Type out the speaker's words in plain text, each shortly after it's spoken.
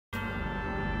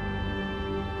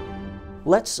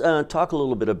Let's talk a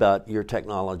little bit about your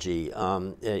technology.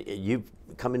 You've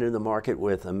come into the market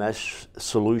with a mesh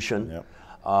solution, Yep.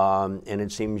 And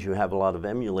it seems you have a lot of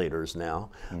emulators now.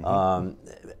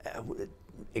 Mm-hmm.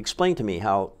 Explain to me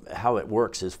how it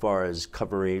works as far as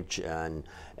coverage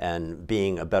and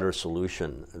being a better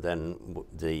solution than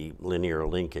the linear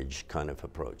linkage kind of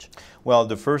approach. Well,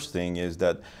 the first thing is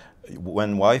that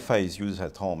when Wi-Fi is used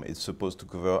at home, it's supposed to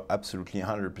cover absolutely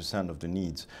 100% of the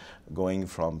needs, going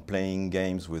from playing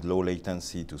games with low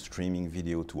latency to streaming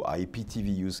video to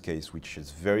IPTV use case, which is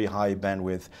very high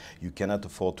bandwidth. You cannot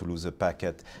afford to lose a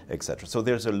packet, etc. So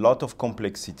there's a lot of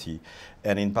complexity,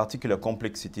 and in particular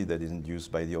complexity that is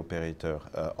induced by the operator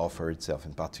offer itself,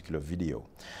 in particular video.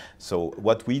 So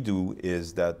what we do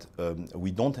is that we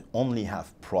don't only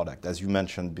have product, as you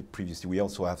mentioned previously, we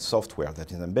also have software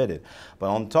that is embedded. But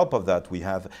on top of that, we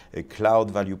have a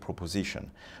cloud value proposition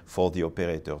for the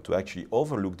operator to actually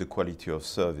overlook the quality of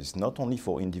service, not only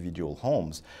for individual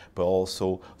homes, but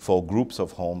also for groups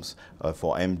of homes,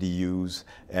 for MDUs,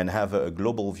 and have a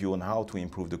global view on how to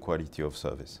improve the quality of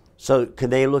service. So can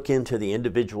they look into the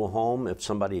individual home if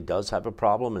somebody does have a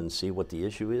problem and see what the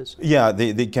issue is? Yeah,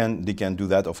 they can do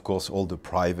that. Of course, all the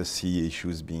privacy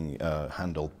issues being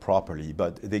handled properly,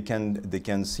 but they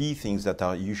can see things that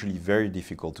are usually very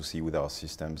difficult to see with our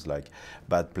systems, like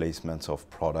bad placements of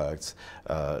products,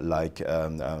 like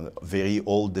very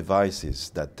old devices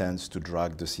that tends to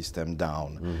drag the system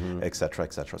down, etc.,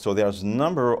 etc. So there's a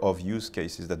number of use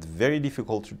cases that are very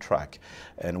difficult to track,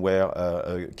 and where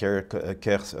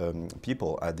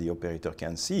people at the operator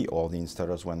can see, or the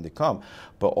installers when they come.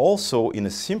 But also in a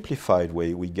simplified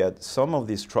way, we get some of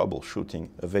this troubleshooting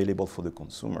available for the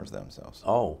consumers themselves.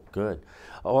 Oh, good.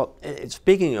 Well,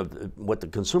 speaking of what the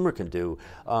consumer can do,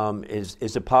 is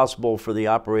it possible for the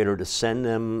operator to send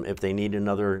them if they need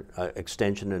another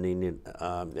extension, and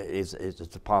is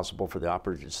it possible for the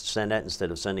operator to send that instead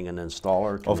of sending an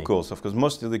installer? Of course.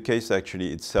 Most of the case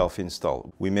actually it's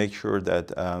self-install. We make sure that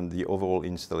the overall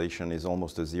installation is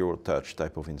almost a zero-touch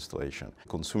type of installation.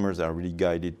 Consumers are really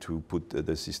guided to put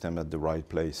the system at the right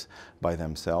place by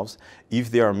themselves.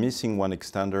 If they are missing one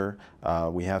extender,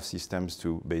 we have systems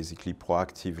to basically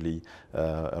proactively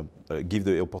give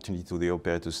the opportunity to the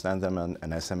operator to send them an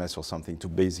SMS or something to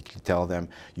basically tell them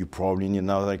you probably need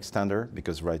another extender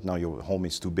because right now your home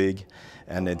is too big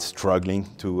and it's struggling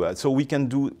to. So we can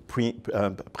do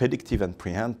predictive and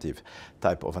preemptive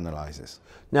type of analysis.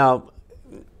 Now,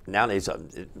 nowadays,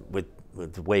 with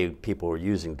the way people are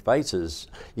using devices,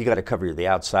 you got to cover the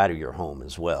outside of your home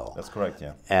as well. That's correct,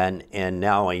 yeah. And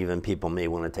now even people may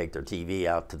want to take their TV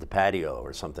out to the patio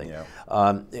or something. Yeah.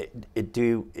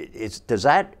 Does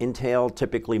that entail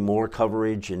typically more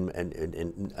coverage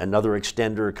and another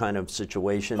extender kind of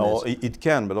situation? Oh, it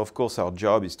can, but of course our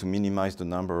job is to minimize the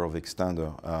number of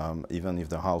extender, even if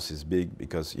the house is big,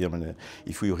 because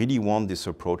if we really want this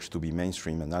approach to be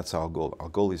mainstream, and that's our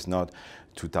goal is not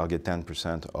to target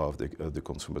 10% of the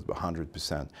consumers, but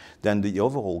 100%, then the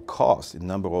overall cost, the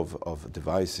number of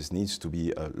devices needs to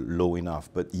be low enough.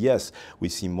 But yes, we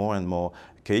see more and more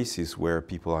cases where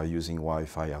people are using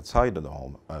Wi-Fi outside of the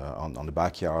home, on the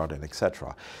backyard and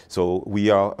etc. So we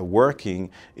are working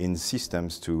in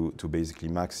systems to basically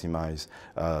maximize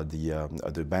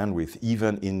the bandwidth,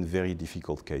 even in very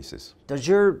difficult cases. Does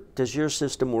your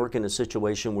system work in a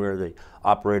situation where the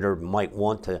operator might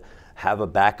want to have a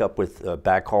backup with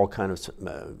backhaul kind of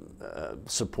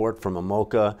support from a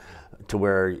MoCA to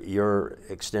where your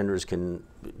extenders can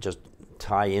just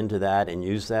tie into that and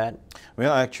use that?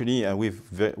 Well, actually, we've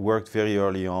worked very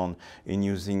early on in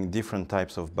using different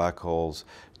types of backhauls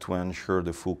to ensure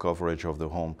the full coverage of the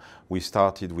home. We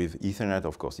started with Ethernet.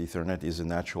 Of course, Ethernet is a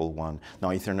natural one. Now,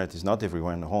 Ethernet is not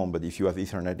everywhere in the home, but if you have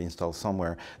Ethernet installed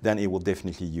somewhere, then it will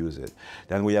definitely use it.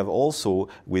 Then we have also,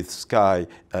 with Sky,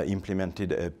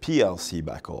 implemented a PLC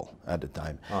backhaul at the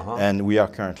time. And we are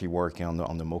currently working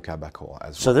on the MoCA backhaul as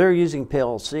well. So they're using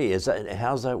PLC.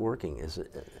 How's that working? Is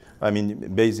it? I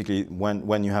mean, basically,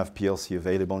 when you have PLC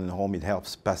available in the home, it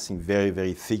helps passing very,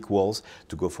 very thick walls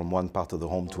to go from one part of the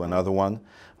home to another one,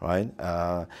 right?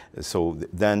 So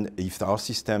then if our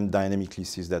system dynamically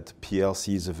sees that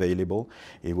PLC is available,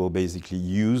 it will basically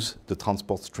use the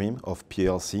transport stream of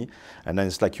PLC, and then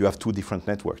it's like you have two different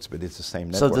networks, but it's the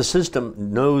same network. So the system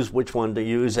knows which one to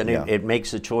use, and it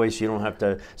makes a choice. You don't have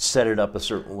to set it up a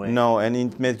certain way. No, and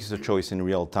it makes a choice in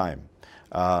real time.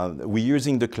 We're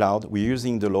using the cloud, we're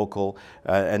using the local,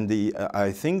 and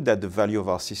I think that the value of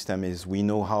our system is we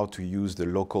know how to use the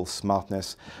local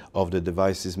smartness of the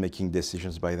devices making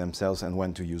decisions by themselves and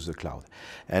when to use the cloud.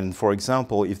 And for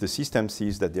example, if the system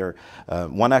sees that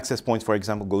one access point, for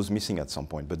example, goes missing at some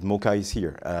point, but Mocha is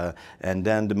here, and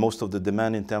then most of the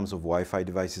demand in terms of Wi-Fi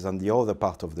devices on the other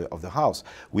part of the house,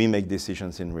 we make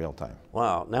decisions in real time.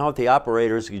 Wow. Now if the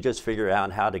operators could just figure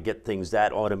out how to get things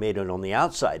that automated on the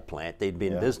outside plant, they'd be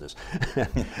in business.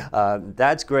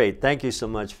 That's great. Thank you so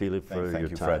much, Philippe, for your time.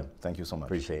 Thank you, Fred. Thank you so much.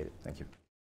 Appreciate it. Thank you.